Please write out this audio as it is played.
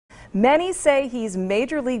Many say he's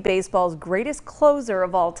Major League Baseball's greatest closer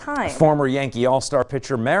of all time. Former Yankee All-Star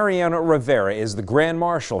pitcher Mariano Rivera is the Grand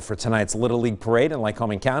Marshal for tonight's Little League Parade in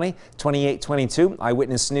Lycoming County. 28-22,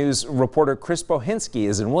 Eyewitness News reporter Chris Bohinski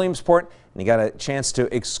is in Williamsport, and he got a chance to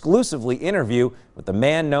exclusively interview with the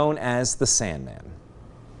man known as the Sandman.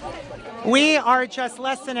 We are just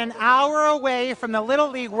less than an hour away from the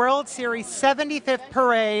Little League World Series 75th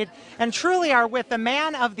Parade and truly are with the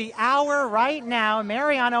man of the hour right now,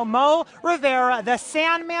 Mariano Mo Rivera. The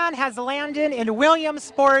Sandman has landed in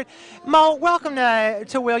Williamsport. Mo, welcome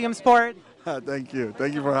to Williamsport. Thank you.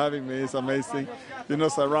 Thank you for having me. It's amazing. You know,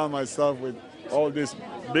 surround myself with all these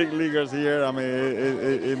big leaguers here. I mean,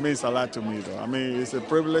 it means a lot to me, though. I mean, it's a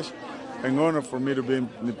privilege and honor for me to be in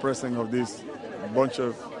the presence of this bunch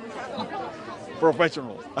of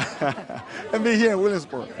professionals and be here in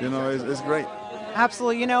Williamsport. You know, it's great.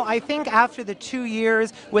 Absolutely. You know, I think after the 2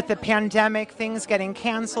 years with the pandemic, things getting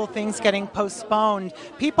canceled, things getting postponed,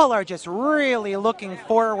 people are just really looking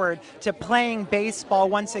forward to playing baseball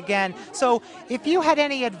once again. So if you had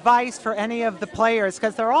any advice for any of the players,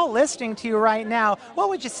 because they're all listening to you right now, what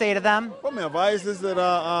would you say to them? Well, my advice is that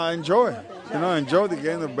enjoy. You know, enjoy the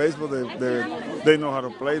game of baseball. They know how to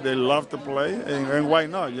play. They love to play. And why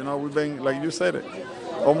not? You know, we've been, like you said it,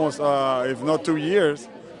 almost, if not 2 years,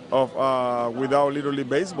 of without Little League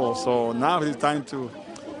Baseball. So now it's time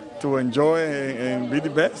to enjoy and be the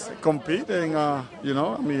best, compete, and you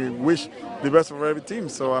know, I mean, wish the best for every team.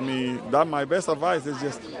 So I mean, that my best advice is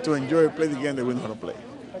just to enjoy and play the game that we know how to play.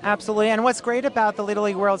 Absolutely, and what's great about the Little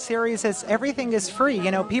League World Series is everything is free.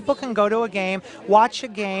 You know, people can go to a game, watch a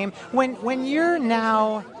game. When you're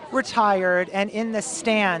now retired and in the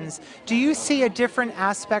stands, do you see a different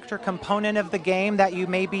aspect or component of the game that you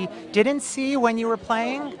maybe didn't see when you were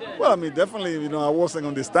playing? Well, I mean, definitely, you know, I wasn't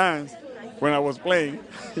on the stands when I was playing.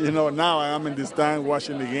 You know, now I am in the stand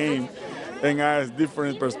watching the game, and I have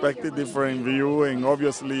different perspective, different view, and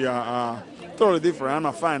obviously totally different. I'm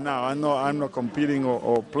a fan now. I know I'm not competing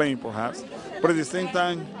or playing perhaps, but at the same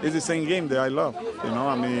time, it's the same game that I love. You know,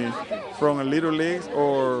 I mean, from the little leagues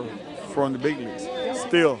or from the big leagues.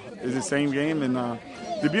 Still, it's the same game, and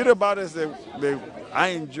the beauty about it is that I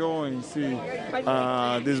enjoy and see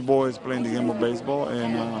these boys playing the game of baseball,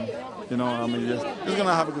 and you know, I mean, just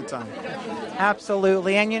gonna have a good time.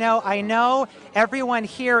 Absolutely, and you know, I know everyone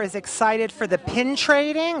here is excited for the pin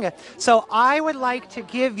trading, so I would like to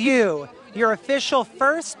give you your official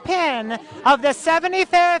first pin of the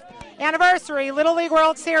 75th Anniversary Little League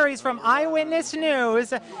World Series from Eyewitness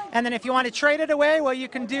News. And then if you want to trade it away, well, you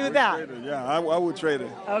can do that. Yeah, I would trade it.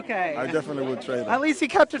 Okay. I definitely would trade it. At least you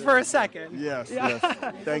kept it for a second. Yes, yes.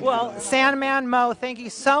 Thank you. Well, Sandman Mo, thank you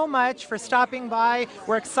so much for stopping by.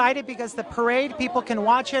 We're excited because the parade, people can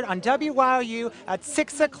watch it on WYOU at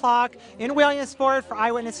 6 o'clock in Williamsport. For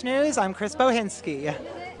Eyewitness News, I'm Chris Bohinski.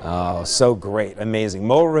 Oh, so great. Amazing.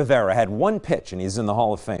 Mo Rivera had one pitch, and he's in the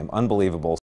Hall of Fame. Unbelievable.